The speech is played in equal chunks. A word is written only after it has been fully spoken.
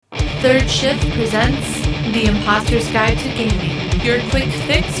Third Shift presents The Imposter's Guide to Gaming, your quick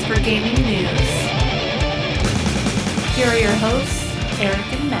fix for gaming news. Here are your hosts,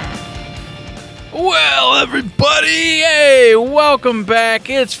 Eric and Matt. Well, everybody, hey, welcome back.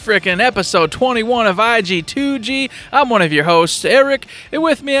 It's frickin' episode 21 of IG2G. I'm one of your hosts, Eric, and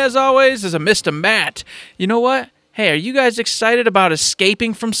with me, as always, is a Mr. Matt. You know what? Hey, are you guys excited about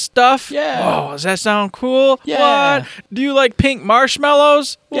escaping from stuff? Yeah. Oh, does that sound cool? Yeah. What? Do you like pink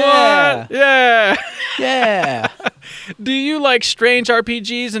marshmallows? Yeah. What? Yeah. Yeah. Do you like strange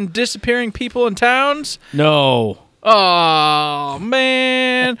RPGs and disappearing people in towns? No. Oh,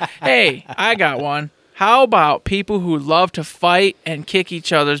 man. Hey, I got one. How about people who love to fight and kick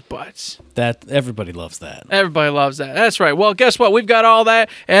each other's butts? That everybody loves that. Everybody loves that. That's right. Well, guess what? We've got all that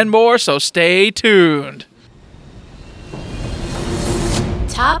and more, so stay tuned.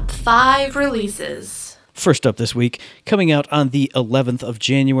 Top 5 releases. First up this week, coming out on the 11th of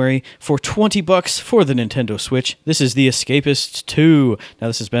January for $20 for the Nintendo Switch. This is The Escapist 2. Now,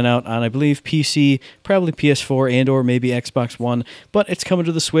 this has been out on, I believe, PC, probably PS4 and or maybe Xbox One, but it's coming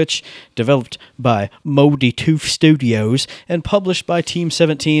to the Switch, developed by Moldy Tooth Studios and published by Team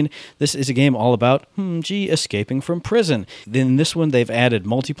 17. This is a game all about, escaping from prison. In this one, they've added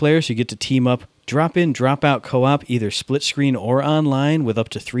multiplayer, so you get to team up, drop in, drop out co-op, either split screen or online with up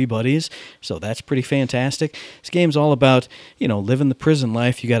to 3 buddies. So that's pretty fantastic. This game's all about, living the prison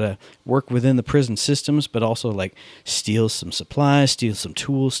life. You got to work within the prison systems, but also steal some supplies, steal some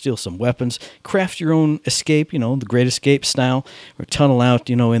tools, steal some weapons, craft your own escape, the Great Escape style, or tunnel out,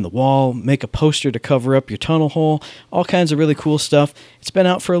 in the wall, make a poster to cover up your tunnel hole, all kinds of really cool stuff. It's been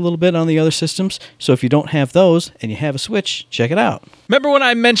out for a little bit on the other systems, so if you don't have those and you have a Switch, check it out. Remember when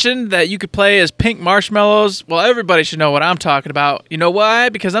I mentioned that you could play as pink marshmallows? Well, everybody should know what I'm talking about. You know why?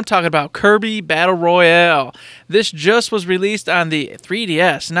 Because I'm talking about Kirby Battle Royale. This just was released on the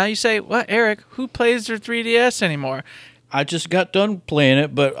 3DS. Now you say, what, Eric, who plays their 3DS anymore? I just got done playing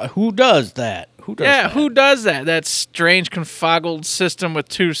it, but who does that? Who does that? That strange confoggled system with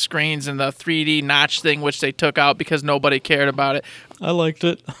 2 screens and the 3D notch thing, which they took out because nobody cared about it. I liked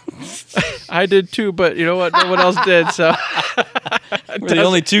it. I did too, but you know what? No one else did, so... We're the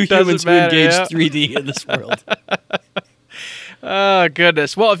only 2 humans who engage 3D in this world. Oh,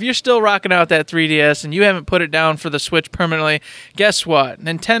 goodness. Well, if you're still rocking out that 3DS and you haven't put it down for the Switch permanently, guess what?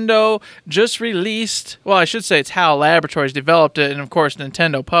 Nintendo just released, well, I should say it's HAL Laboratories developed it, and of course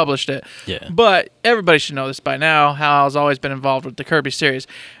Nintendo published it. Yeah. But everybody should know this by now. HAL's always been involved with the Kirby series.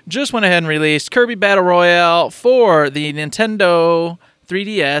 Just went ahead and released Kirby Battle Royale for the Nintendo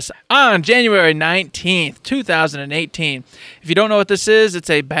 3DS on January 19th, 2018. If you don't know what this is, it's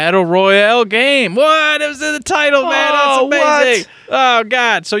a Battle Royale game. What? It was in the title, man. That's amazing. What? Oh,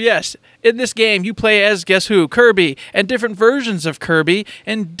 God. So, yes, in this game, you play as, guess who? Kirby, and different versions of Kirby,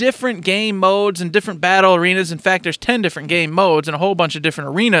 and different game modes and different battle arenas. In fact, there's 10 different game modes and a whole bunch of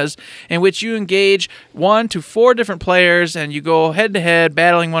different arenas in which you engage 1 to 4 different players, and you go head-to-head,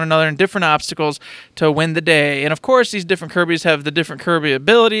 battling one another in different obstacles to win the day. And, of course, these different Kirbys have the different Kirby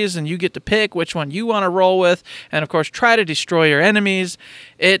abilities, and you get to pick which one you want to roll with, and, of course, try to destroy your enemies.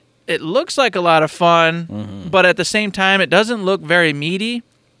 It looks like a lot of fun, but at the same time, it doesn't look very meaty.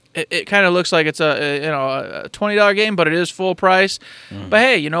 It kind of looks like it's a $20 game, but it is full price. But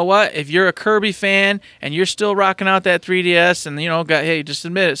hey, you know what? If you're a Kirby fan and you're still rocking out that 3DS, and just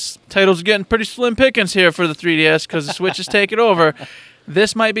admit it, titles are getting pretty slim pickings here for the 3DS because the Switch is taking over.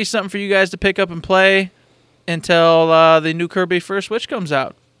 This might be something for you guys to pick up and play until the new Kirby for Switch comes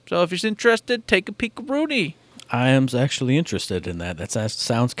out. So if you're interested, take a peek-a-rooney. I am actually interested in that. That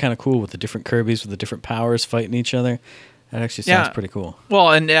sounds kind of cool with the different Kirbys with the different powers fighting each other. That actually sounds pretty cool.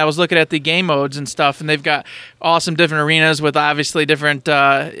 Well, and I was looking at the game modes and stuff, and they've got awesome different arenas with obviously different,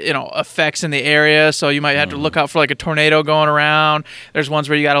 effects in the area. So you might have to look out for a tornado going around. There's ones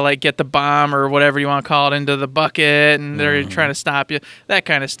where you got to get the bomb or whatever you want to call it into the bucket, and they're trying to stop you. That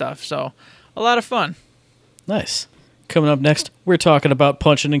kind of stuff. So a lot of fun. Nice. Coming up next, we're talking about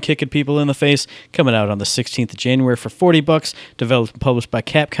punching and kicking people in the face. Coming out on the 16th of January for $40. Developed and published by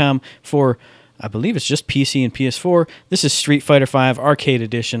Capcom for, I believe it's just PC and PS4. This is Street Fighter V Arcade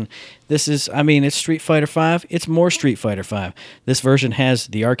Edition. This is, it's Street Fighter V. It's more Street Fighter V. This version has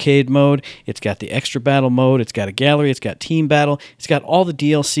the arcade mode. It's got the extra battle mode. It's got a gallery. It's got team battle. It's got all the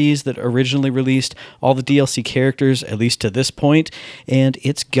DLCs that originally released, all the DLC characters, at least to this point. And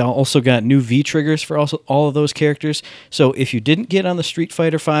it's also got new V-triggers for all of those characters. So if you didn't get on the Street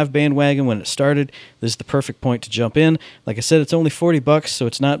Fighter V bandwagon when it started, this is the perfect point to jump in. Like I said, it's only $40, so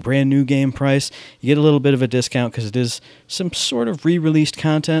it's not brand new game price. You get a little bit of a discount because it is some sort of re-released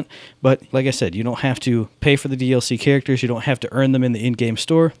content. But like I said, you don't have to pay for the DLC characters. You don't have to earn them in the in-game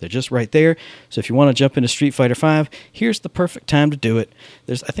store. They're just right there. So if you want to jump into Street Fighter V, here's the perfect time to do it.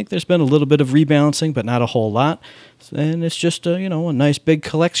 I think there's been a little bit of rebalancing, but not a whole lot. And it's just a nice big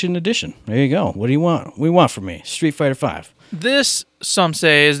collection edition. There you go. What do you want? What do you want from me? Street Fighter V. This, some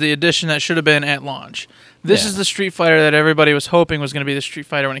say, is the edition that should have been at launch. This Yeah. is the Street Fighter that everybody was hoping was going to be the Street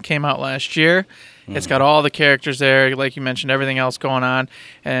Fighter when it came out last year. It's got all the characters there, like you mentioned, everything else going on,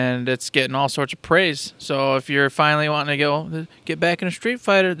 and it's getting all sorts of praise. So if you're finally wanting to get back into Street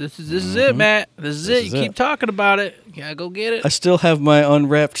Fighter, this is it, Matt. This is it. You keep talking about it. You gotta go get it. I still have my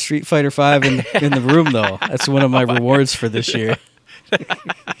unwrapped Street Fighter V in the room, though. That's one of my rewards for this year.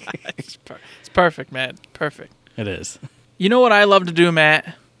 It's perfect, Matt. Perfect. It is. You know what I love to do,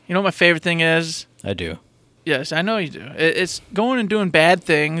 Matt? You know what my favorite thing is? I do. Yes, I know you do. It's going and doing bad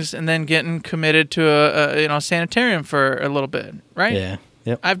things and then getting committed to a sanitarium for a little bit, right? Yeah.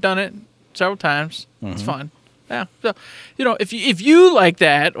 Yep. I've done it several times. It's fun. Yeah. So, if you like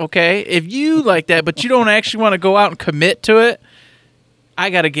that, okay, if you like that, but you don't actually want to go out and commit to it,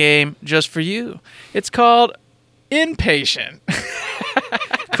 I got a game just for you. It's called Inpatient.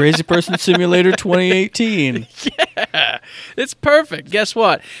 Crazy Person Simulator 2018. Yeah, it's perfect. Guess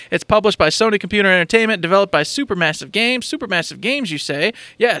what? It's published by Sony Computer Entertainment, developed by Supermassive Games. Supermassive Games, you say?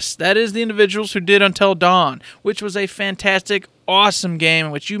 Yes, that is the individuals who did Until Dawn, which was a fantastic, awesome game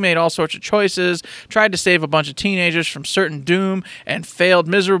in which you made all sorts of choices, tried to save a bunch of teenagers from certain doom, and failed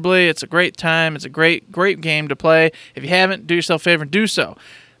miserably. It's a great time. It's a great, great game to play. If you haven't, do yourself a favor and do so.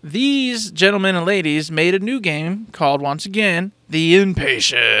 These gentlemen and ladies made a new game called, once again, The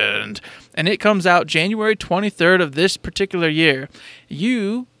Inpatient. And it comes out January 23rd of this particular year.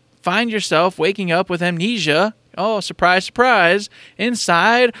 You find yourself waking up with amnesia, oh, surprise, surprise,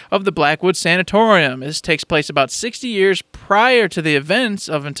 inside of the Blackwood Sanatorium. This takes place about 60 years prior to the events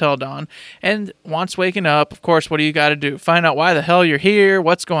of Until Dawn. And once waking up, of course, what do you got to do? Find out why the hell you're here,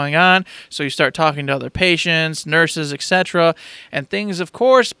 what's going on. So you start talking to other patients, nurses, etc. And things, of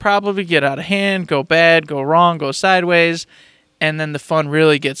course, probably get out of hand, go bad, go wrong, go sideways. And then the fun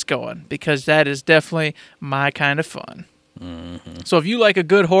really gets going, because that is definitely my kind of fun. So if you like a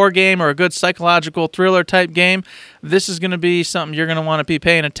good horror game or a good psychological thriller type game, this is going to be something you're going to want to be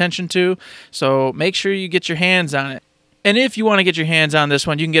paying attention to. So make sure you get your hands on it. And if you want to get your hands on this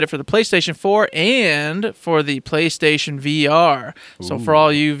one, you can get it for the PlayStation 4 and for the PlayStation VR. So for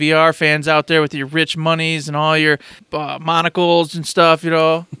all you VR fans out there with your rich monies and all your monocles and stuff,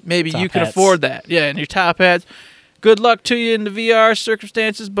 maybe you can afford that. Yeah, and your top hats. Good luck to you in the VR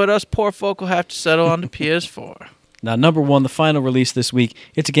circumstances, but us poor folk will have to settle on the PS4. Now, number one, the final release this week,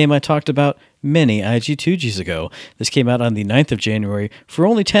 it's a game I talked about many IG2Gs ago. This came out on the 9th of January for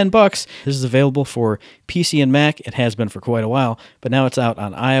only $10. This is available for PC and Mac. It has been for quite a while, but now it's out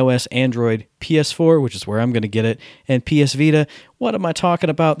on iOS, Android, PS4, which is where I'm going to get it, and PS Vita. What am I talking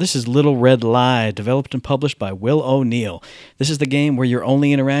about? This is Little Red Lie, developed and published by Will O'Neill. This is the game where your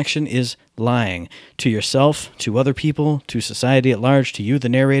only interaction is lying to yourself, to other people, to society at large, to you, the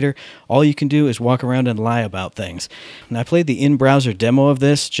narrator. All you can do is walk around and lie about things. And I played the in-browser demo of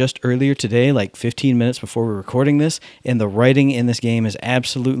this just earlier today, like 15 minutes before we're recording this, and the writing in this game is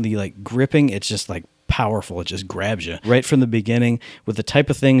absolutely like gripping. It's just like powerful. It just grabs you right from the beginning with the type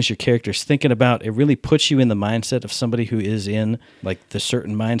of things your character's thinking about. It really puts you in the mindset of somebody who is in like the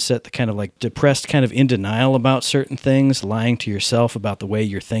certain mindset, the kind of like depressed, kind of in denial about certain things, lying to yourself about the way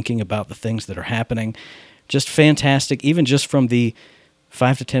you're thinking about the things that are happening. Just fantastic, even just from the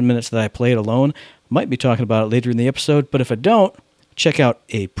 5 to 10 minutes that I played alone. Might be talking about it later in the episode, but if I don't, check out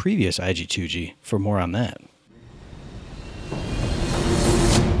a previous IG2G for more on that.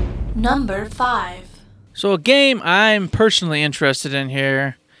 Number 5. So a game I'm personally interested in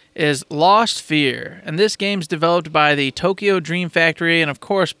here is Lost Fear, and this game's developed by the Tokyo Dream Factory and of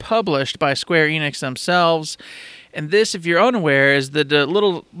course published by Square Enix themselves. And this, if you're unaware, is the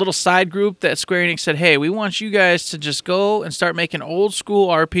little side group that Square Enix said, hey, we want you guys to just go and start making old school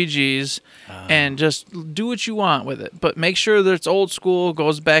RPGs and just do what you want with it. But make sure that it's old school,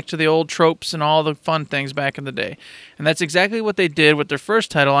 goes back to the old tropes and all the fun things back in the day. And that's exactly what they did with their first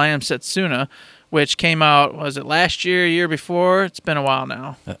title, I Am Setsuna, which came out, was it last year, year before? It's been a while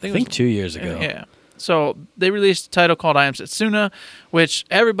now. I think 2 years ago. Yeah. So they released a title called I Am Setsuna, which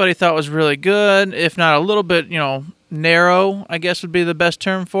everybody thought was really good, if not a little bit, narrow, I guess would be the best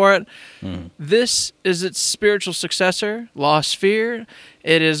term for it. This is its spiritual successor, Lost Fear.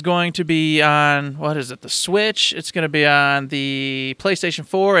 It is going to be on, the Switch. It's going to be on the PlayStation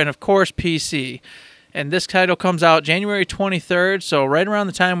 4 and, of course, PC. And this title comes out January 23rd, so right around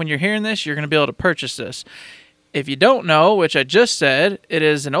the time when you're hearing this, you're going to be able to purchase this. If you don't know, which I just said, it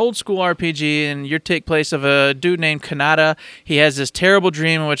is an old school RPG, and you take place of a dude named Kanata. He has this terrible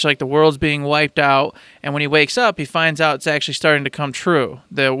dream in which like the world's being wiped out, and when he wakes up, he finds out it's actually starting to come true.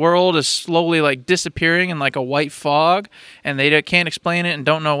 The world is slowly like disappearing in like a white fog, and they can't explain it and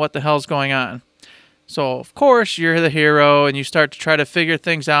don't know what the hell's going on. So, of course, you're the hero, and you start to try to figure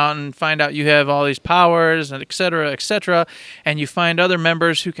things out and find out you have all these powers, and et cetera, and you find other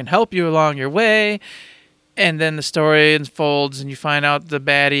members who can help you along your way. And then the story unfolds, and you find out the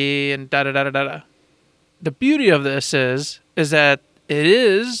baddie, and da-da-da-da-da-da. The beauty of this is that it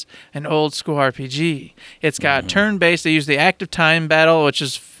is an old school RPG. It's got turn-based. They use the active time battle, which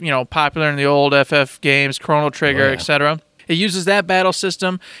is, popular in the old FF games, Chrono Trigger, etc. It uses that battle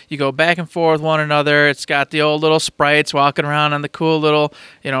system. You go back and forth with one another. It's got the old little sprites walking around on the cool little,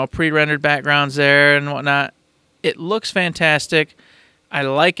 pre-rendered backgrounds there and whatnot. It looks fantastic. I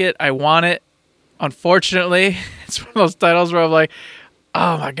like it. I want it. Unfortunately, it's one of those titles where I'm like,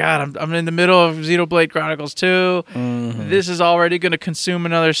 oh my God, I'm in the middle of Xenoblade Chronicles 2. Mm-hmm. This is already going to consume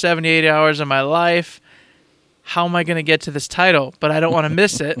another 70, 80 hours of my life. How am I going to get to this title? But I don't want to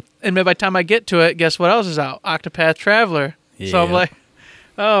miss it. And by the time I get to it, guess what else is out? Octopath Traveler. Yeah. So I'm like,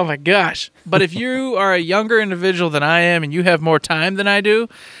 oh my gosh. But if you are a younger individual than I am and you have more time than I do,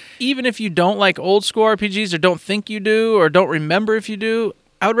 even if you don't like old school RPGs or don't think you do or don't remember if you do,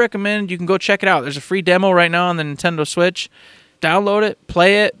 I would recommend you can go check it out. There's a free demo right now on the Nintendo Switch. Download it,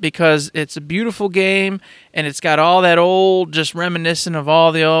 play it, because it's a beautiful game, and it's got all that old, just reminiscent of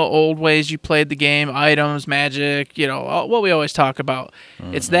all the old ways you played the game, items, magic, what we always talk about.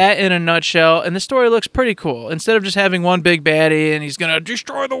 Mm-hmm. It's that in a nutshell, and the story looks pretty cool. Instead of just having one big baddie, and he's going to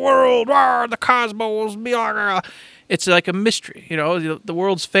destroy the world, the cosmos, blah. It's like a mystery, the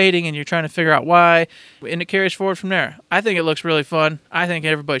world's fading and you're trying to figure out why, and it carries forward from there. I think it looks really fun. I think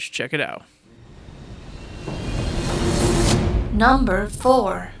everybody should check it out. Number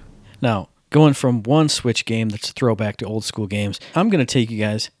 4. Now, going from one Switch game that's a throwback to old school games, I'm going to take you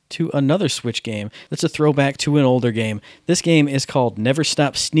guys to another Switch game that's a throwback to an older game. This game is called Never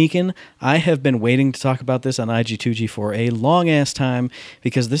Stop Sneakin'. I have been waiting to talk about this on IG2G for a long-ass time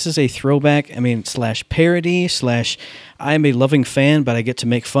because this is a throwback, slash parody, slash I'm a loving fan, but I get to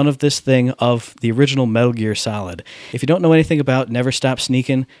make fun of this thing of the original Metal Gear Solid. If you don't know anything about Never Stop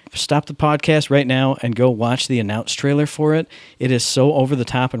Sneakin', stop the podcast right now and go watch the announced trailer for it. It is so over the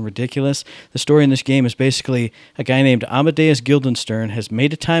top and ridiculous. The story in this game is basically a guy named Amadeus Guildenstern has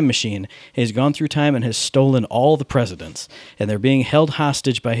made a time machine. He's gone through time and has stolen all the presidents, and they're being held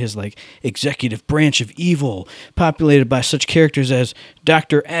hostage by his executive branch of evil, populated by such characters as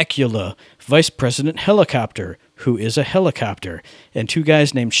Dr. Acula, Vice President Helicopter, who is a helicopter, and two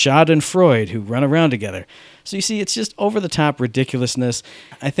guys named Shad and Freud who run around together. So you see, it's just over-the-top ridiculousness.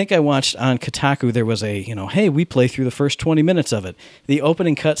 I think I watched on Kotaku, there was a, hey, we play through the first 20 minutes of it. The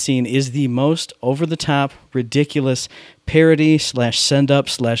opening cutscene is the most over-the-top, ridiculous parody slash send-up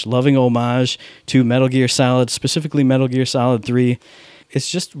slash loving homage to Metal Gear Solid, specifically Metal Gear Solid 3. It's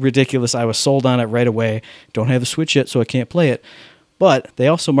just ridiculous. I was sold on it right away. Don't have the Switch yet, so I can't play it. But they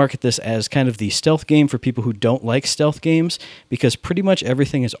also market this as kind of the stealth game for people who don't like stealth games, because pretty much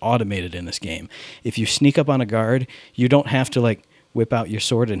everything is automated in this game. If you sneak up on a guard, you don't have to whip out your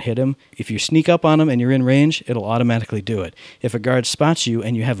sword and hit him. If you sneak up on him and you're in range, it'll automatically do it. If a guard spots you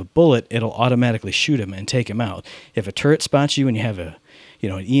and you have a bullet, it'll automatically shoot him and take him out. If a turret spots you and you have an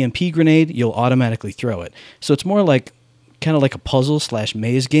EMP grenade, you'll automatically throw it. So it's more kind of like a puzzle slash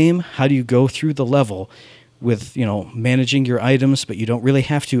maze game. How do you go through the level with, managing your items, but you don't really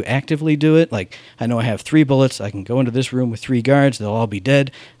have to actively do it. I know I have 3 bullets. I can go into this room with 3 guards. They'll all be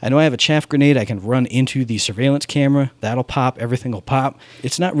dead. I know I have a chaff grenade. I can run into the surveillance camera. That'll pop. Everything will pop.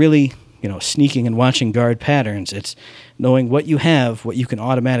 It's not really, sneaking and watching guard patterns. It's knowing what you have, what you can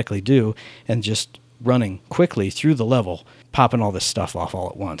automatically do, and just running quickly through the level, popping all this stuff off all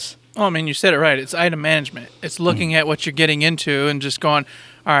at once. Oh, you said it right. It's item management. It's looking at what you're getting into and just going,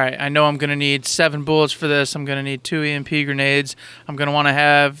 all right, I know I'm going to need 7 bullets for this. I'm going to need 2 EMP grenades. I'm going to want to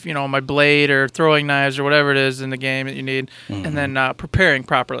have, my blade or throwing knives or whatever it is in the game that you need. Mm-hmm. And then preparing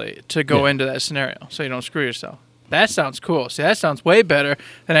properly to go into that scenario so you don't screw yourself. That sounds cool. See, that sounds way better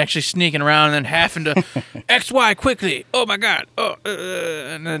than actually sneaking around and then having to XY quickly. Oh, my God. Oh,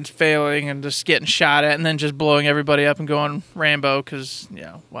 and then failing and just getting shot at and then just blowing everybody up and going Rambo because,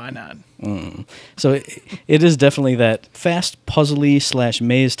 why not? So it is definitely that fast, puzzly /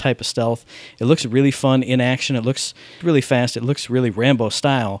 maze type of stealth. It looks really fun in action. It looks really fast. It looks really Rambo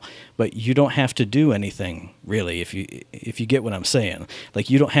style, but you don't have to do anything really if you get what I'm saying.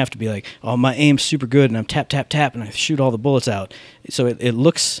 You don't have to be oh, my aim's super good and I'm tap, tap, tap, and I shoot all the bullets out. So it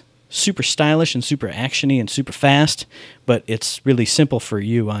looks super stylish and super actiony and super fast, but it's really simple for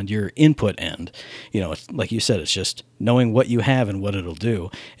you on your input end. It's, like you said, it's just knowing what you have and what it'll do,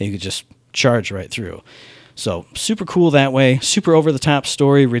 and you can just charge right through. So super cool that way. Super over-the-top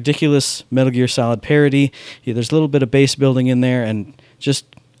story, ridiculous Metal Gear Solid parody. There's a little bit of base building in there, and just,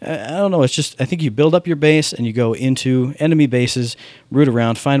 I don't know, it's just, I think you build up your base and you go into enemy bases, root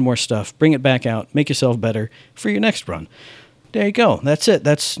around, find more stuff, bring it back out, make yourself better for your next run. There you go. That's it.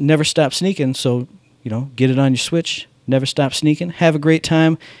 That's Never Stop Sneaking. So, get it on your Switch. Never Stop Sneaking. Have a great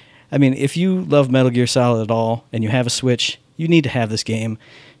time. I mean, if you love Metal Gear Solid at all and you have a Switch, you need to have this game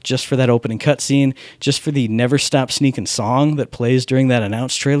just for that opening cutscene, just for the Never Stop Sneaking song that plays during that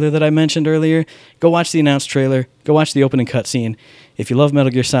announced trailer that I mentioned earlier. Go watch the announced trailer. Go watch the opening cutscene. If you love Metal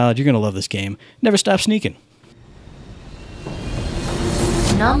Gear Solid, you're going to love this game. Never Stop Sneaking.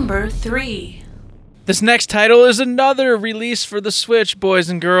 Number 3. This next title is another release for the Switch, boys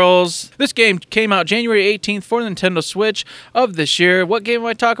and girls. This game came out January 18th for the Nintendo Switch of this year. What game would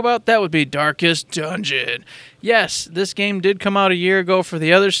I talk about? That would be Darkest Dungeon. Yes, this game did come out a year ago for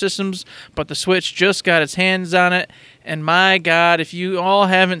the other systems, but the Switch just got its hands on it. And my God, if you all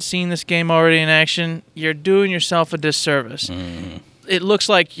haven't seen this game already in action, you're doing yourself a disservice. It looks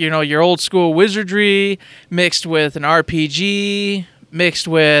like, your old school wizardry mixed with an RPG, mixed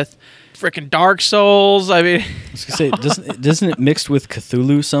with freaking Dark Souls. I mean, I was gonna say, doesn't it mixed with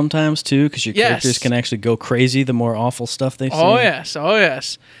Cthulhu sometimes too? Because your characters can actually go crazy the more awful stuff they see. Oh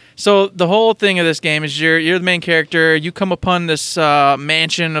yes. So the whole thing of this game is you're the main character. You come upon this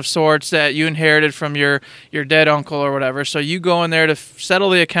mansion of sorts that you inherited from your dead uncle or whatever. So you go in there to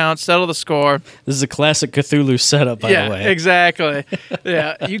settle the accounts, settle the score. This is a classic Cthulhu setup, by the way. Yeah, exactly.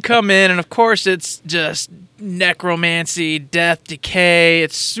 Yeah, you come in, and of course it's just necromancy, death, decay.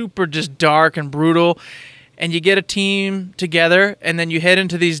 It's super just dark and brutal. And you get a team together, and then you head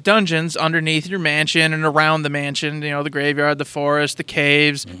into these dungeons underneath your mansion and around the mansion, the graveyard, the forest, the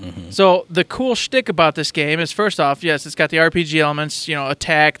caves. So the cool shtick about this game is, first off, yes, it's got the RPG elements,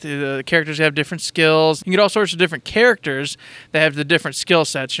 attack, the characters have different skills. You get all sorts of different characters that have the different skill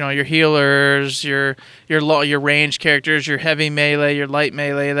sets, your healers, your range characters, your heavy melee, your light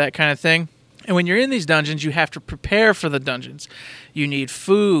melee, that kind of thing. And when you're in these dungeons, you have to prepare for the dungeons. You need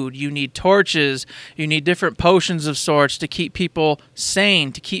food, you need torches, you need different potions of sorts to keep people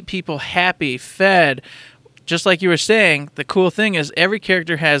sane, to keep people happy, fed. Just like you were saying, the cool thing is every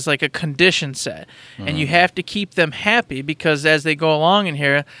character has like a condition set, and you have to keep them happy because as they go along in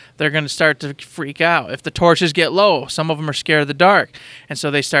here, they're going to start to freak out. If the torches get low, some of them are scared of the dark, and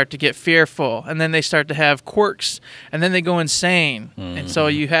so they start to get fearful, and then they start to have quirks, and then they go insane. And so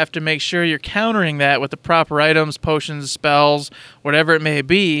you have to make sure you're countering that with the proper items, potions, spells, whatever it may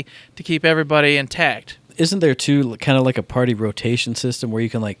be, to keep everybody intact. Isn't there too kind of like a party rotation system where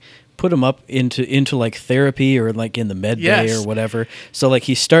you can like put him up into like therapy or like in the med bay or whatever? So like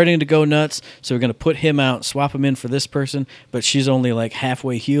he's starting to go nuts, so we're going to put him out, swap him in for this person, but she's only like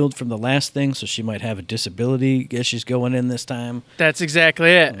halfway healed from the last thing, so she might have a disability as she's going in this time. That's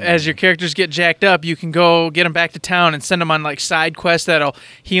exactly it. As your characters get jacked up, you can go get them back to town and send them on like side quests that'll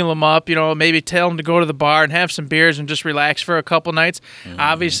heal them up, maybe tell them to go to the bar and have some beers and just relax for a couple nights.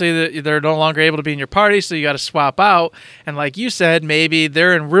 Obviously they're no longer able to be in your party, so you got to swap out, and like you said, maybe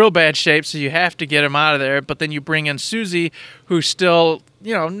they're in real bad shape, so you have to get him out of there. But then you bring in Susie, who's still,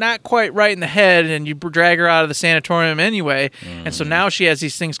 not quite right in the head, and you drag her out of the sanatorium anyway. And so now she has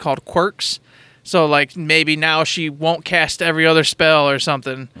these things called quirks. So, like, maybe now she won't cast every other spell or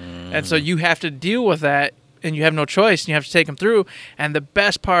something. And so you have to deal with that, and you have no choice, and you have to take them through. And the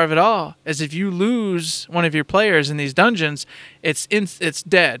best part of it all is if you lose one of your players in these dungeons, it's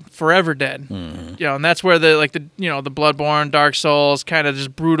dead, forever dead. And that's where the Bloodborne, Dark Souls kind of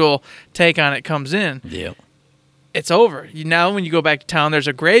just brutal take on it comes in. Yeah. It's over. Now when you go back to town, there's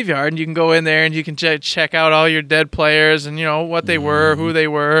a graveyard, and you can go in there and you can check out all your dead players and, what they were, who they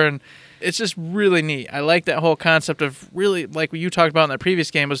were, and it's just really neat. I like that whole concept of really, like what you talked about in that previous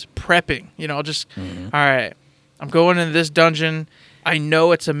game, was prepping. All right, I'm going into this dungeon. I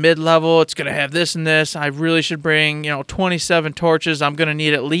know it's a mid-level. It's going to have this and this. I really should bring, 27 torches. I'm going to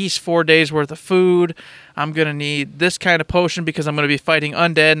need at least 4 days worth of food. I'm going to need this kind of potion because I'm going to be fighting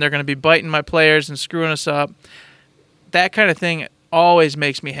undead, and they're going to be biting my players and screwing us up. That kind of thing always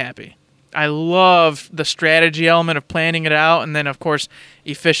makes me happy. I love the strategy element of planning it out and then, of course,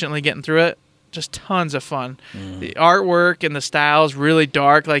 efficiently getting through it. Just tons of fun. The artwork and the style is really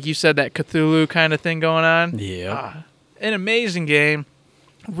dark. Like you said, that Cthulhu kind of thing going on. Yeah. An amazing game.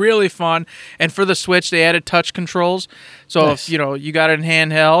 Really fun. And for the Switch, they added touch controls. So nice. if, you got it in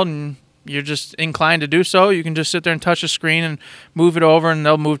handheld and you're just inclined to do so, you can just sit there and touch a screen and move it over, and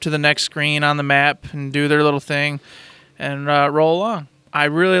they'll move to the next screen on the map and do their little thing and roll along. I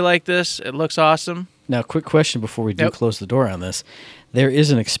really like this. It looks awesome. Now, quick question before we do close the door on this. There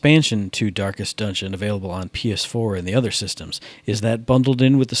is an expansion to Darkest Dungeon available on PS4 and the other systems. Is that bundled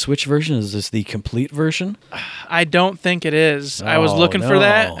in with the Switch version? Is this the complete version? I don't think it is. I was Oh, looking for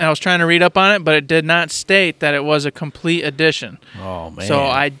that, no. and I was trying to read up on it, but it did not state that it was a complete edition. Oh, man. So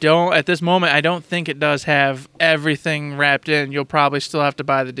at this moment, I don't think it does have everything wrapped in. You'll probably still have to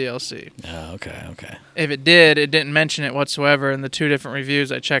buy the DLC. Oh, okay. If it did, it didn't mention it whatsoever in the 2 different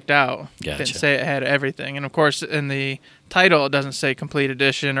reviews I checked out. Gotcha. It didn't say it had everything. And of course, in the title, it doesn't say complete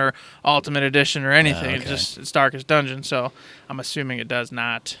edition or ultimate edition or anything. Okay. It's Darkest Dungeon, so I'm assuming it does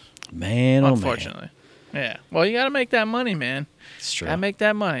not. Man, oh, Unfortunately. Yeah. Well, you got to make that money, man. It's true. Got to make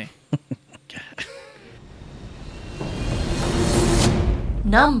that money.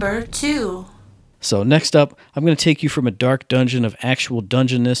 Number 2. So next up, I'm going to take you from a dark dungeon of actual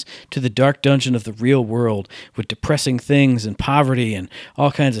dungeonness to the dark dungeon of the real world with depressing things and poverty and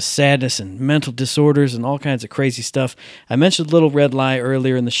all kinds of sadness and mental disorders and all kinds of crazy stuff. I mentioned Little Red Lie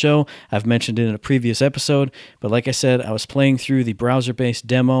earlier in the show. I've mentioned it in a previous episode, but like I said, I was playing through the browser-based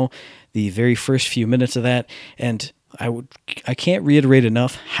demo, the very first few minutes of that, and I can't reiterate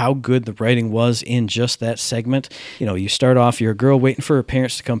enough how good the writing was in just that segment. You know, you start off, you're a girl waiting for her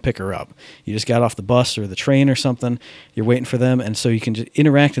parents to come pick her up. You just got off the bus or the train or something. You're waiting for them, and so you can just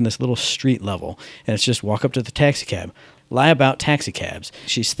interact in this little street level, and it's just walk up to the taxi cab. Lie about taxi cabs.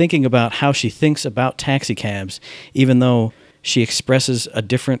 She's thinking about how she thinks about taxi cabs, even though she expresses a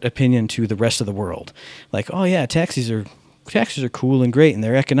different opinion to the rest of the world. Like, oh yeah, taxis are cool and great and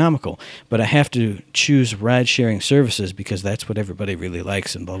they're economical, but I have to choose ride-sharing services because that's what everybody really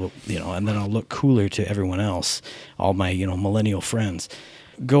likes and blah, blah, and then I'll look cooler to everyone else, all my, millennial friends.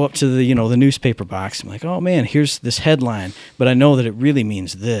 Go up to the, the newspaper box. I'm like, oh man, here's this headline, but I know that it really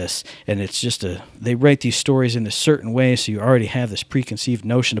means this. And it's just they write these stories in a certain way, so you already have this preconceived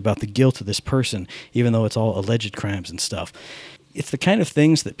notion about the guilt of this person, even though it's all alleged crimes and stuff. It's the kind of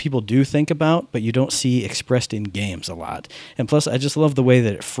things that people do think about, but you don't see expressed in games a lot. And plus, I just love the way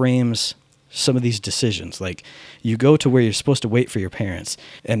that it frames some of these decisions. Like, you go to where you're supposed to wait for your parents,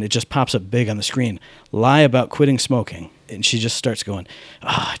 and it just pops up big on the screen. Lie about quitting smoking. And she just starts going,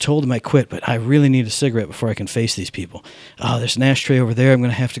 I told him I quit, but I really need a cigarette before I can face these people. There's an ashtray over there. I'm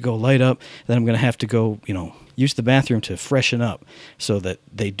going to have to go light up. Then I'm going to have to go, use the bathroom to freshen up so that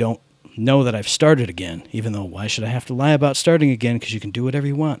they don't know that I've started again, even though why should I have to lie about starting again, because you can do whatever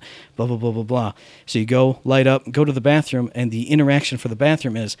you want, blah, blah, blah, blah, blah. So you go, light up, go to the bathroom, and the interaction for the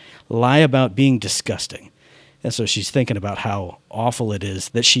bathroom is lie about being disgusting. And so she's thinking about how awful it is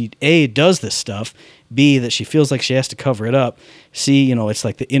that she, A, does this stuff, B, that she feels like she has to cover it up, C, it's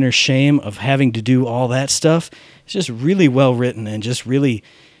like the inner shame of having to do all that stuff. It's just really well written and just really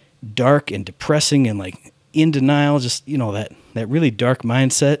dark and depressing and like in denial, just, that really dark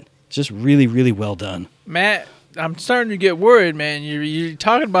mindset. Just really, really well done. Matt, I'm starting to get worried, man. You're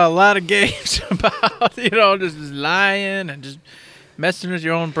talking about a lot of games about, just lying and just messing with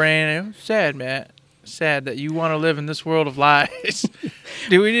your own brain. It's sad, Matt. Sad that you want to live in this world of lies.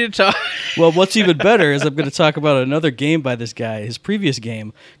 Do we need to talk? Well, what's even better is I'm going to talk about another game by this guy, his previous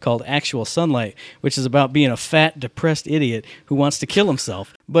game called Actual Sunlight, which is about being a fat, depressed idiot who wants to kill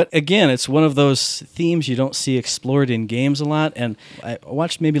himself. But again, it's one of those themes you don't see explored in games a lot, and I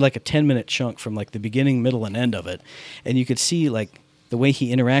watched maybe like a 10-minute chunk from like the beginning, middle, and end of it, and you could see like the way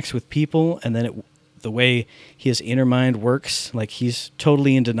he interacts with people, and then the way his inner mind works, like he's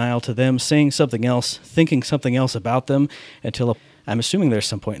totally in denial to them, saying something else, thinking something else about them, until I'm assuming there's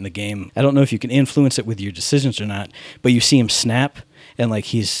some point in the game. I don't know if you can influence it with your decisions or not, but you see him snap, and like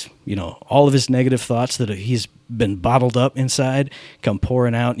he's, all of his negative thoughts that he's been bottled up inside come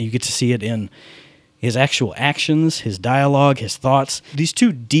pouring out, and you get to see it in his actual actions, his dialogue, his thoughts. These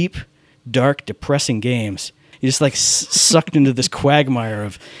two deep, dark, depressing games. You're just like sucked into this quagmire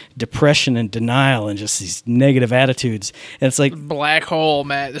of depression and denial and just these negative attitudes. And it's like black hole,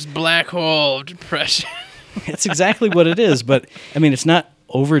 Matt. This black hole of depression. It's exactly what it is. But I mean, it's not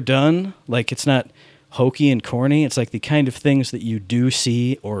overdone. Like, it's not hokey and corny. It's like the kind of things that you do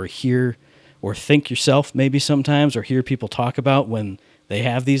see or hear or think yourself maybe sometimes, or hear people talk about when they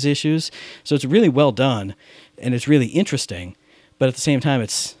have these issues. So it's really well done and it's really interesting. But at the same time,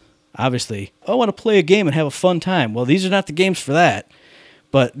 it's obviously, I want to play a game and have a fun time. Well, these are not the games for that,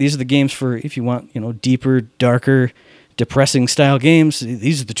 but these are the games for if you want, deeper, darker, depressing style games.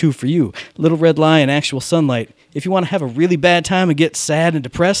 These are the two for you. Little Red Lie and Actual Sunlight. If you want to have a really bad time and get sad and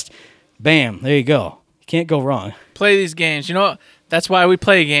depressed, bam, there you go. You can't go wrong. Play these games. That's why we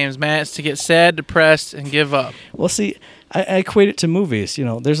play games, man. It's to get sad, depressed, and give up. Well, see, I equate it to movies.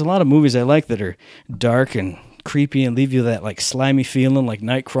 There's a lot of movies I like that are dark and creepy and leave you that like slimy feeling, like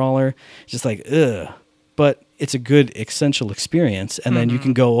Nightcrawler, just like ugh. But it's a good essential experience, and then you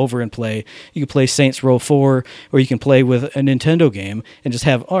can go over and play. You can play Saints Row 4, or you can play with a Nintendo game and just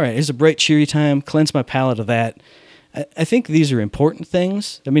have, all right, here's a bright, cheery time. Cleanse my palate of that. I think these are important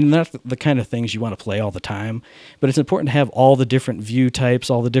things. I mean, not the kind of things you want to play all the time, but it's important to have all the different view types,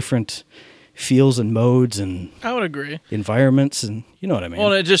 all the different feels and modes and I would agree. Environments, and you know what I mean.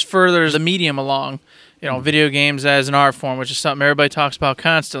 Well, it just furthers the medium along. Video games as an art form, which is something everybody talks about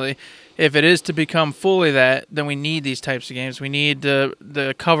constantly. If it is to become fully that, then we need these types of games. We need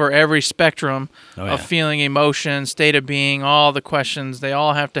to cover every spectrum of feeling, emotion, state of being, all the questions. They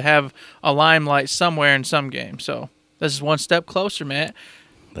all have to have a limelight somewhere in some game. So this is one step closer, Matt.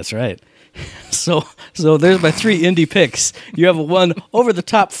 That's right. So there's my 3 indie picks. You have a one over the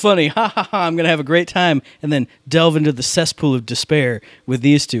top funny, ha ha ha, I'm going to have a great time, and then delve into the cesspool of despair with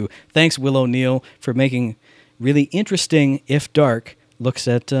these 2. Thanks, Will O'Neill, for making really interesting, if dark, looks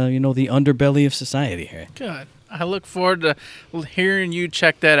at the underbelly of society here. Good. I look forward to hearing you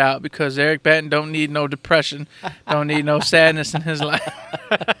check that out, because Eric Batten don't need no depression, don't need no sadness in his life.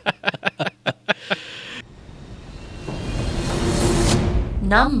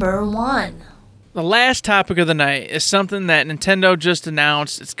 Number 1. The last topic of the night is something that Nintendo just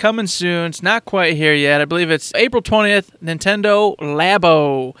announced. It's coming soon. It's not quite here yet. I believe it's April 20th. Nintendo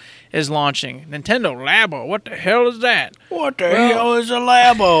Labo is launching. Nintendo Labo? What the hell is that? What the hell is a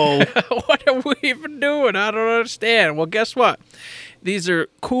Labo? What are we even doing? I don't understand. Well, guess what? These are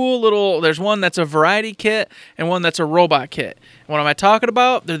cool little... There's one that's a variety kit and one that's a robot kit. And what am I talking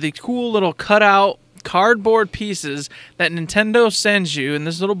about? They're the cool little cutout cardboard pieces that Nintendo sends you in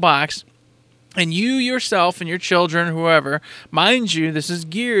this little box, and you yourself and your children, whoever, mind you, this is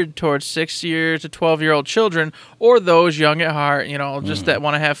geared towards 6-year to 12-year-old children, or those young at heart, just that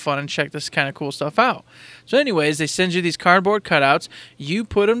want to have fun and check this kind of cool stuff out. So anyways, they send you these cardboard cutouts. You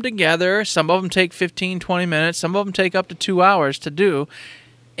put them together. Some of them take 15, 20 minutes. Some of them take up to 2 hours to do.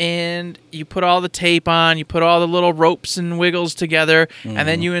 And you put all the tape on, you put all the little ropes and wiggles together, and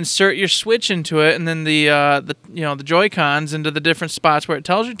then you insert your Switch into it, and then the Joy-Cons into the different spots where it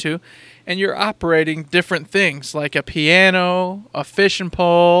tells you to, and you're operating different things like a piano, a fishing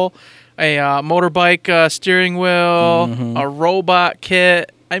pole, a motorbike steering wheel, a robot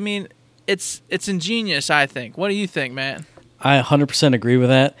kit. I mean, it's ingenious, I think. What do you think, man? I 100% agree with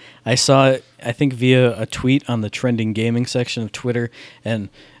that. I saw it, I think, via a tweet on the trending gaming section of Twitter, and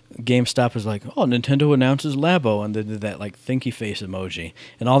GameStop was like, oh, Nintendo announces Labo, and they did that like thinky face emoji.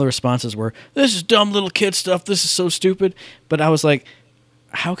 And all the responses were, this is dumb little kid stuff, this is so stupid. But I was like,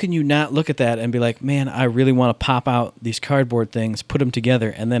 how can you not look at that and be like, man, I really want to pop out these cardboard things, put them together,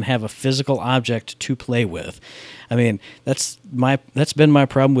 and then have a physical object to play with? I mean, that's been my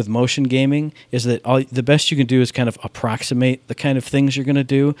problem with motion gaming, is that the best you can do is kind of approximate the kind of things you're going to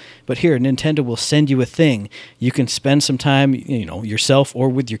do. But here, Nintendo will send you a thing. You can spend some time, yourself or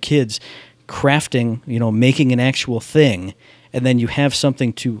with your kids, crafting, making an actual thing, and then you have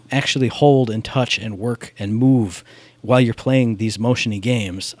something to actually hold and touch and work and move while you're playing these motion-y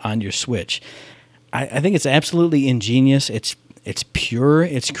games on your Switch. I think it's absolutely ingenious. It's pure,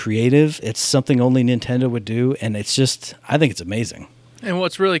 it's creative, it's something only Nintendo would do, and I think it's amazing. And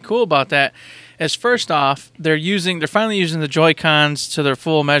what's really cool about that is, first off, they're finally using the Joy-Cons to their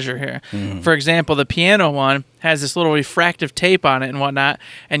full measure here. For example, the piano one has this little refractive tape on it and whatnot,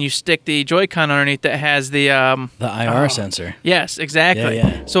 and you stick the Joy-Con underneath that has the IR sensor. Yes, exactly.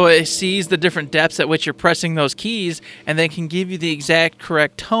 Yeah. So it sees the different depths at which you're pressing those keys, and then can give you the exact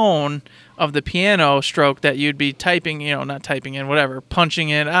correct tone of the piano stroke that you'd be typing, not typing in, whatever, punching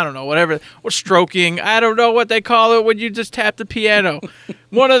in, I don't know, whatever, or stroking, I don't know what they call it when you just tap the piano.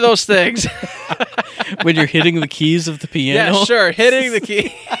 One of those things. When you're hitting the keys of the piano? Yeah, sure, hitting the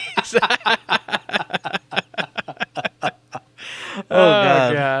keys. Oh,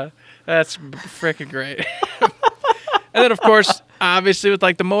 God. That's freaking great. And then, of course, obviously with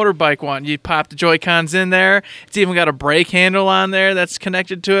like the motorbike one, you pop the Joy-Cons in there. It's even got a brake handle on there that's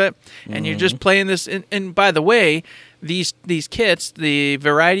connected to it. And you're just playing this. And by the way, these kits, the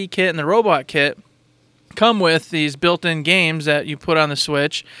variety kit and the robot kit, come with these built-in games that you put on the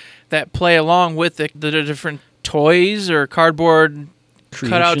Switch that play along with the different toys or cardboard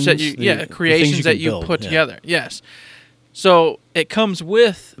cutouts that creations that you put together. Yes. So it comes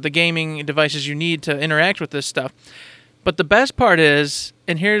with the gaming devices you need to interact with this stuff. But the best part is,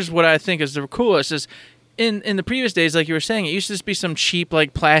 and here's what I think is the coolest, is in the previous days, like you were saying, it used to just be some cheap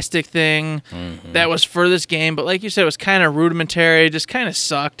like plastic thing that was for this game. But like you said, it was kind of rudimentary, just kind of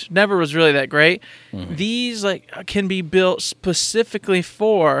sucked. Never was really that great. These like can be built specifically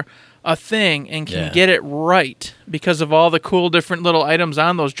for a thing and can get it right because of all the cool different little items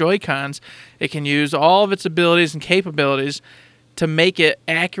on those Joy-Cons. It can use all of its abilities and capabilities to make it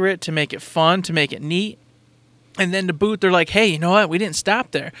accurate, to make it fun, to make it neat. And then to boot, they're like, hey, you know what? We didn't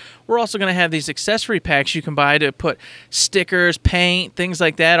stop there. We're also going to have these accessory packs you can buy to put stickers, paint, things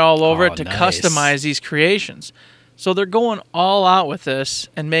like that all over it to customize these creations. So they're going all out with this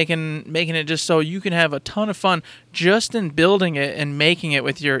and making it just so you can have a ton of fun just in building it and making it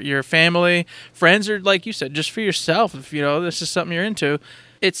with your family, friends, or like you said, just for yourself. If this is something you're into,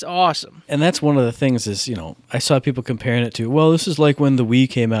 it's awesome. And that's one of the things is, I saw people comparing it to, well, this is like when the Wii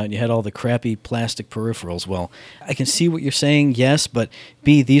came out and you had all the crappy plastic peripherals. Well, I can see what you're saying, yes, but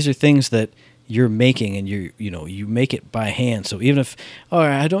B, these are things that you're making and you make it by hand. So even if,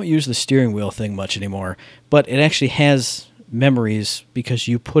 I don't use the steering wheel thing much anymore, but it actually has memories because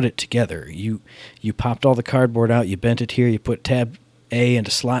you put it together. You popped all the cardboard out, you bent it here, you put tab A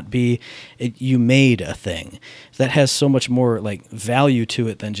into slot B, you made a thing that has so much more like value to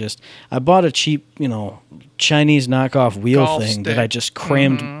it than just I bought a cheap, Chinese knockoff wheel golf thing stick that I just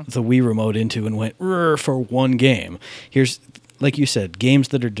crammed the Wii remote into and went for one game. Here's, like you said, games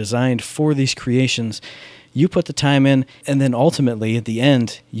that are designed for these creations. You put the time in, and then ultimately at the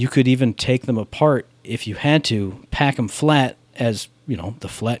end, you could even take them apart if you had to, pack them flat as the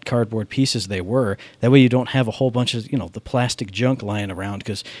flat cardboard pieces they were. That way you don't have a whole bunch of, the plastic junk lying around,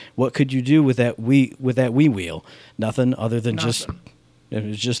 because what could you do with that Wii wheel? Nothing other than just, it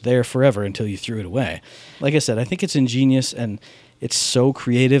was just there forever until you threw it away. Like I said, I think it's ingenious and it's so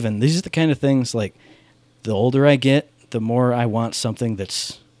creative, and these are the kind of things, like, the older I get, the more I want something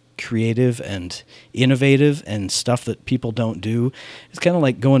that's creative and innovative and stuff that people don't do. It's kind of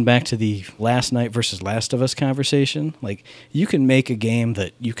like going back to the Last Night versus Last of Us conversation. Like, you can make a game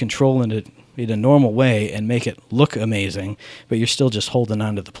that you control in a normal way and make it look amazing, but you're still just holding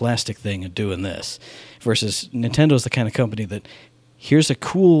onto the plastic thing and doing this. Versus Nintendo's the kind of company that, here's a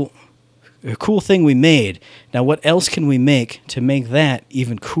cool thing we made. Now what else can we make to make that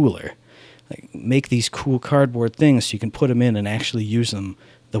even cooler? Like, make these cool cardboard things so you can put them in and actually use them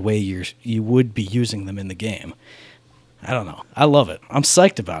the way you would be using them in the game. I don't know. I love it. I'm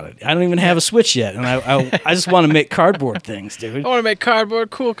psyched about it. I don't even have a Switch yet, and I just want to make cardboard things, dude. I want to make cardboard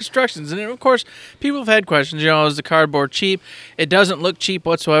cool constructions. And of course, people have had questions, is the cardboard cheap? It doesn't look cheap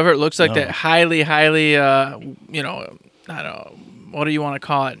whatsoever. It looks like that highly, highly, I don't know, what do you want to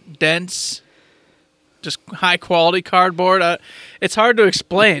call it? Dense, just high quality cardboard. It's hard to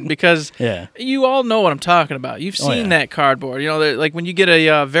explain because you all know what I'm talking about. You've seen that cardboard. Like when you get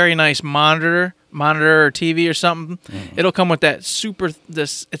a very nice monitor or TV or something, it'll come with that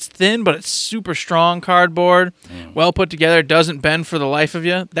it's thin, but it's super strong cardboard, well put together, doesn't bend for the life of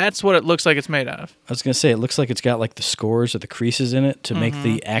you. That's what it looks like it's made out of. I was going to say, it looks like it's got like the scores or the creases in it to make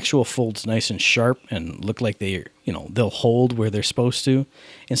the actual folds nice and sharp and look like they'll hold where they're supposed to,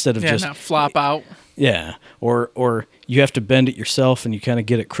 instead of just not flop out. Yeah, or you have to bend it yourself and you kind of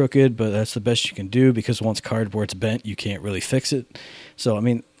get it crooked, but that's the best you can do because once cardboard's bent, you can't really fix it. So, I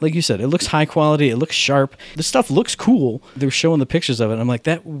mean, like you said, it looks high quality, it looks sharp. The stuff looks cool. They were showing the pictures of it, and I'm like,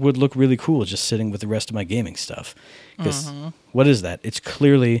 that would look really cool just sitting with the rest of my gaming stuff. Because what is that? It's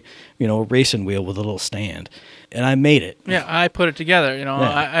clearly, a racing wheel with a little stand. And I made it. Yeah, I put it together.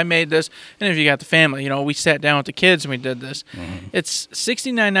 I made this. And if you got the family, we sat down with the kids and we did this. It's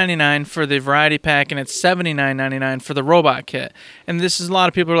 $69.99 for the variety pack, and it's $79.99 for the robot kit. And this is a lot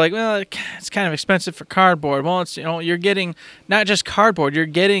of people are like, well, it's kind of expensive for cardboard. Well, it's you're getting not just cardboard, you're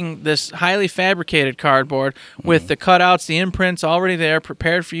getting this highly fabricated cardboard with the cutouts, the imprints already there,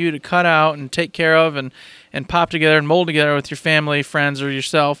 prepared for you to cut out and take care of and pop together and mold together with your family, friends, or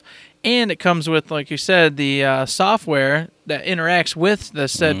yourself. And it comes with, like you said, the software that interacts with the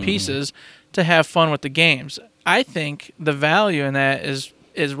said pieces to have fun with the games. I think the value in that is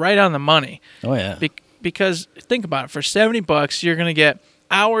right on the money. Oh, yeah. Because think about it. For $70, you're going to get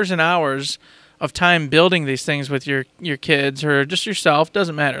hours and hours of time building these things with your kids or just yourself.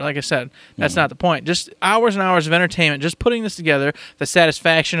 Doesn't matter. Like I said, that's not the point. Just hours and hours of entertainment, just putting this together, the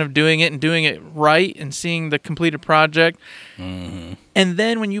satisfaction of doing it and doing it right and seeing the completed project. And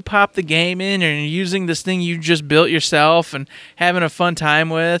then when you pop the game in and you're using this thing you just built yourself and having a fun time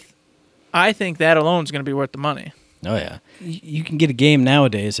with, I think that alone is going to be worth the money. Oh, yeah. You can get a game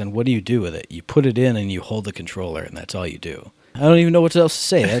nowadays, and what do you do with it? You put it in and you hold the controller, and that's all you do. I don't even know what else to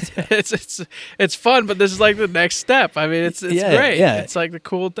say. It's fun, but this is like the next step. I mean, it's great. Yeah. It's like the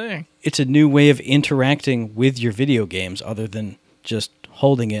cool thing. it's a new way of interacting with your video games other than just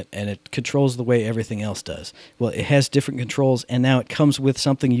holding it, and it controls the way everything else does. Well, it has different controls, and now it comes with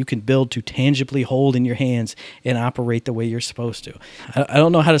something you can build to tangibly hold in your hands and operate the way you're supposed to. I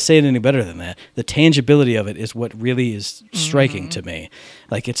don't know how to say it any better than that. The tangibility of it is what really is striking to me.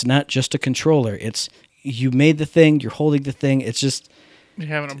 Like, it's not just a controller. It's, you made the thing, you're holding the thing. It's just... You're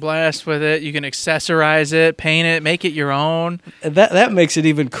having a blast with it. You can accessorize it, paint it, make it your own. That makes it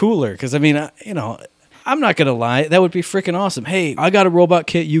even cooler, because, I mean, I'm not going to lie. That would be freaking awesome. Hey, I got a robot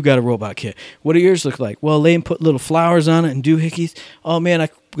kit. You got a robot kit. What do yours look like? Well, they put little flowers on it and doohickeys. Oh, man, I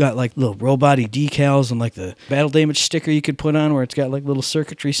got like little robot-y decals and like the battle damage sticker you could put on where it's got like little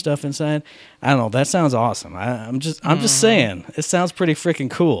circuitry stuff inside. I don't know. That sounds awesome. I'm just saying. It sounds pretty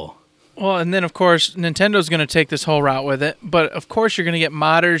freaking cool. Well, and then, of course, Nintendo's going to take this whole route with it. But, of course, you're going to get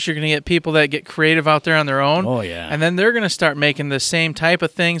modders. You're going to get people that get creative out there on their own. Oh, yeah. And then they're going to start making the same type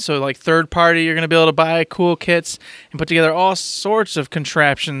of thing. So, like, third party, you're going to be able to buy cool kits and put together all sorts of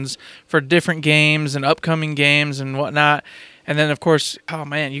contraptions for different games and upcoming games and whatnot. And then, of course, oh,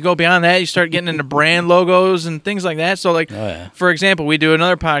 man, you go beyond that. You start getting into brand logos and things like that. So, like, for example, we do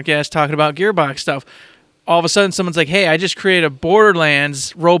another podcast talking about Gearbox stuff. All of a sudden, someone's like, hey, I just created a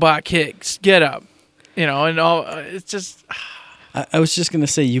Borderlands robot kit get up. And all, it's just... I was just going to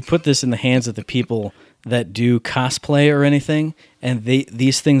say, you put this in the hands of the people that do cosplay or anything, and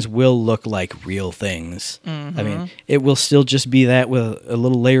these things will look like real things. Mm-hmm. I mean, it will still just be that with a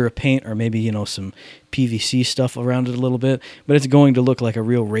little layer of paint or maybe, some PVC stuff around it a little bit, but it's going to look like a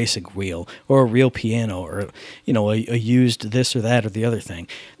real racing wheel or a real piano or, a used this or that or the other thing.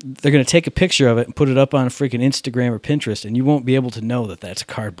 They're going to take a picture of it and put it up on freaking Instagram or Pinterest, and you won't be able to know that that's a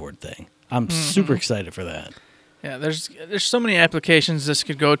cardboard thing. I'm super excited for that. Yeah, there's so many applications this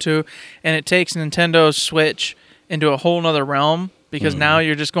could go to, and it takes Nintendo's Switch into a whole nother realm because now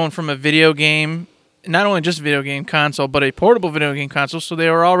you're just going from a video game, not only just a video game console, but a portable video game console, so they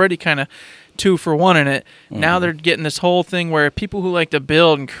were already kind of 2 for 1 in it. Now they're getting this whole thing where people who like to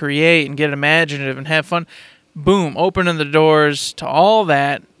build and create and get imaginative and have fun, boom, opening the doors to all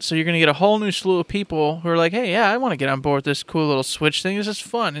that. So you're going to get a whole new slew of people who are like, hey, yeah, I want to get on board with this cool little Switch thing. This is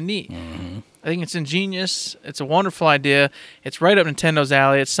fun and neat. I think it's ingenious. It's a wonderful idea. It's right up Nintendo's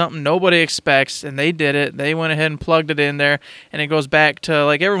alley. It's something nobody expects, and they did it. They went ahead and plugged it in there, and it goes back to,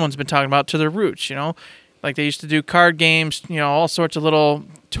 like everyone's been talking about, to their roots, Like they used to do card games, all sorts of little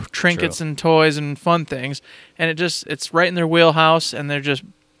trinkets and toys and fun things, and it's right in their wheelhouse, and they're just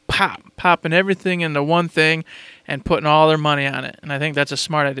popping everything into one thing and putting all their money on it, and I think that's a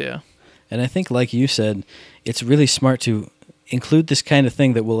smart idea. And I think, like you said, it's really smart to include this kind of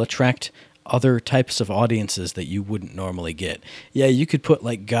thing that will attract other types of audiences that you wouldn't normally get. Yeah, you could put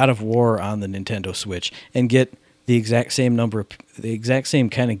like God of War on the Nintendo Switch and get the exact same kind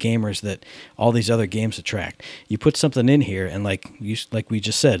of gamers that all these other games attract. You put something in here, and like we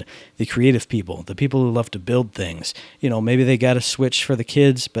just said, the creative people, the people who love to build things. Maybe they got a Switch for the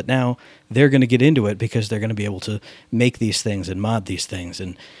kids, but now they're going to get into it because they're going to be able to make these things and mod these things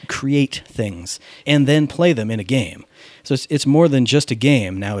and create things and then play them in a game. So it's more than just a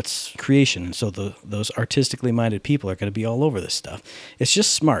game. Now it's creation. And so those artistically minded people are going to be all over this stuff. It's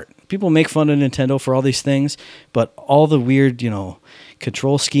just smart. People make fun of Nintendo for all these things, but all the weird,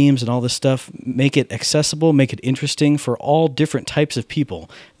 control schemes and all this stuff, make it accessible, make it interesting for all different types of people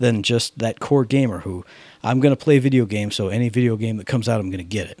than just that core gamer who, I'm going to play video games, so any video game that comes out, I'm going to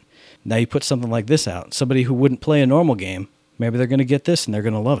get it. Now you put something like this out, somebody who wouldn't play a normal game, maybe they're going to get this and they're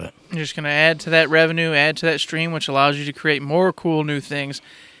going to love it. You're just going to add to that revenue, add to that stream, which allows you to create more cool new things,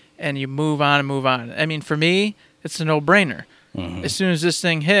 and you move on and move on. I mean, for me, it's a no-brainer. As soon as this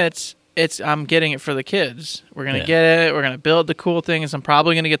thing hits, I'm getting it for the kids. We're going to get it. We're going to build the cool things. I'm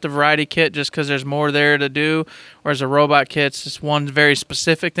probably going to get the variety kit just because there's more there to do, whereas a robot kit's just one very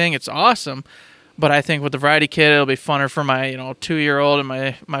specific thing. It's awesome. But I think with the variety kit, it'll be funner for my 2-year-old and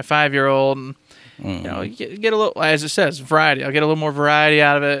my 5-year-old, and get a little, as it says, variety. I'll get a little more variety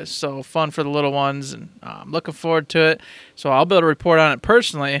out of it. So fun for the little ones, and I'm looking forward to it. So I'll be able to report on it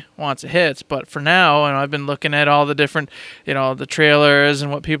personally once it hits. But for now, I've been looking at all the different, the trailers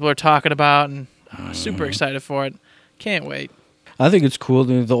and what people are talking about, and super excited for it. Can't wait. I think it's cool.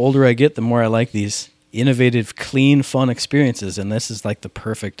 The older I get, the more I like these innovative, clean, fun experiences, and this is like the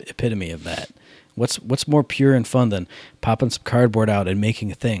perfect epitome of that. What's more pure and fun than popping some cardboard out and making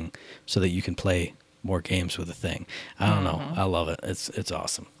a thing so that you can play more games with a thing? I don't know. I love it. It's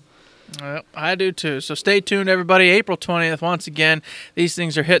awesome. Well, I do too. So stay tuned, everybody. April 20th, once again, these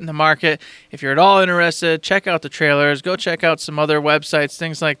things are hitting the market. If you're at all interested, check out the trailers. Go check out some other websites,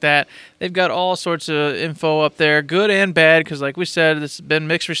 things like that. They've got all sorts of info up there, good and bad, because like we said, there's been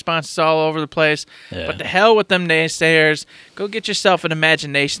mixed responses all over the place. Yeah. But to hell with them naysayers. Go get yourself an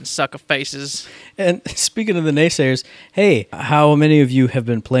imagination, sucker faces. And speaking of the naysayers, hey, how many of you have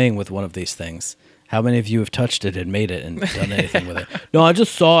been playing with one of these things? How many of you have touched it and made it and done anything with it? No, I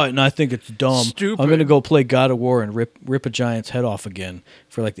just saw it and I think it's dumb. Stupid. I'm going to go play God of War and rip a giant's head off again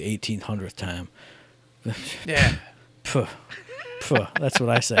for like the 1800th time. Yeah. Phew. Phew. That's what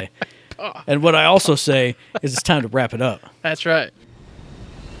I say. And what I also say is it's time to wrap it up. That's right.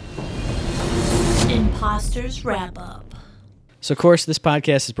 Imposters Wrap Up. So, of course, this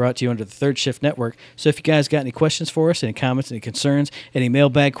podcast is brought to you under the Third Shift Network. So if you guys got any questions for us, any comments, any concerns, any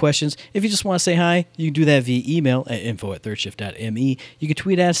mailbag questions, if you just want to say hi, you can do that via email at info@thirdshift.me. You can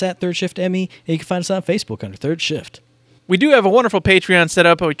tweet at us at ThirdShiftME, and you can find us on Facebook under Third Shift. We do have a wonderful Patreon set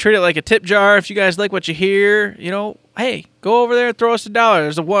up, but we treat it like a tip jar. If you guys like what you hear, hey, go over there and throw us $1.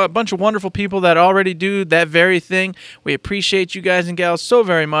 There's a bunch of wonderful people that already do that very thing. We appreciate you guys and gals so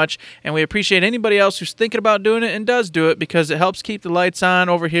very much, and we appreciate anybody else who's thinking about doing it and does do it because it helps keep the lights on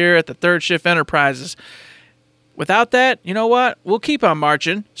over here at the Third Shift Enterprises. Without that, you know what? We'll keep on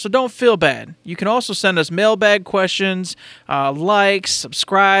marching, so don't feel bad. You can also send us mailbag questions, likes,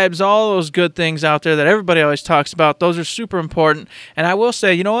 subscribes, all those good things out there that everybody always talks about. Those are super important. And I will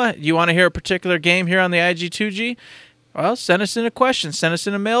say, you know what? You want to hear a particular game here on the IG2G? Well, send us in a question. Send us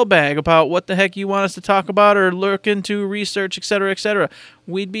in a mailbag about what the heck you want us to talk about or look into, research, etc., etc.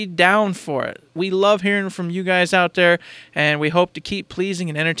 We'd be down for it. We love hearing from you guys out there, and we hope to keep pleasing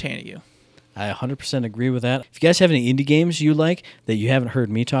and entertaining you. I 100% agree with that. If you guys have any indie games you like that you haven't heard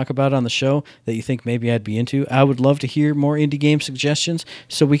me talk about on the show that you think maybe I'd be into, I would love to hear more indie game suggestions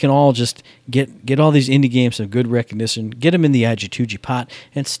so we can all just get all these indie games some good recognition, get them in the IG2G pot,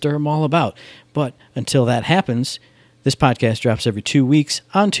 and stir them all about. But until that happens, this podcast drops every 2 weeks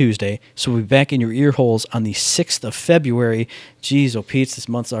on Tuesday, so we'll be back in your ear holes on the 6th of February. Jeez, oh Pete, this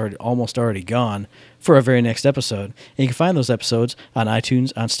month's almost already gone for our very next episode. And you can find those episodes on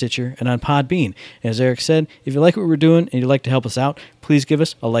iTunes, on Stitcher, and on Podbean. And as Eric said, if you like what we're doing and you'd like to help us out, please give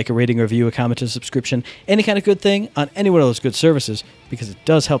us a like, a rating, a review, a comment, a subscription, any kind of good thing on any one of those good services, because it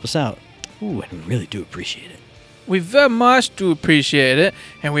does help us out. Ooh, and we really do appreciate it. We very much do appreciate it,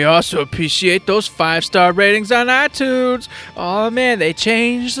 and we also appreciate those 5-star ratings on iTunes. Oh man, they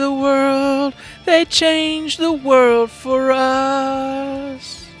changed the world. They changed the world for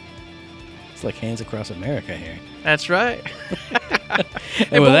us. It's like Hands Across America here. That's right.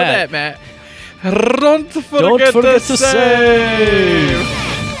 And with that, Matt, don't forget to save.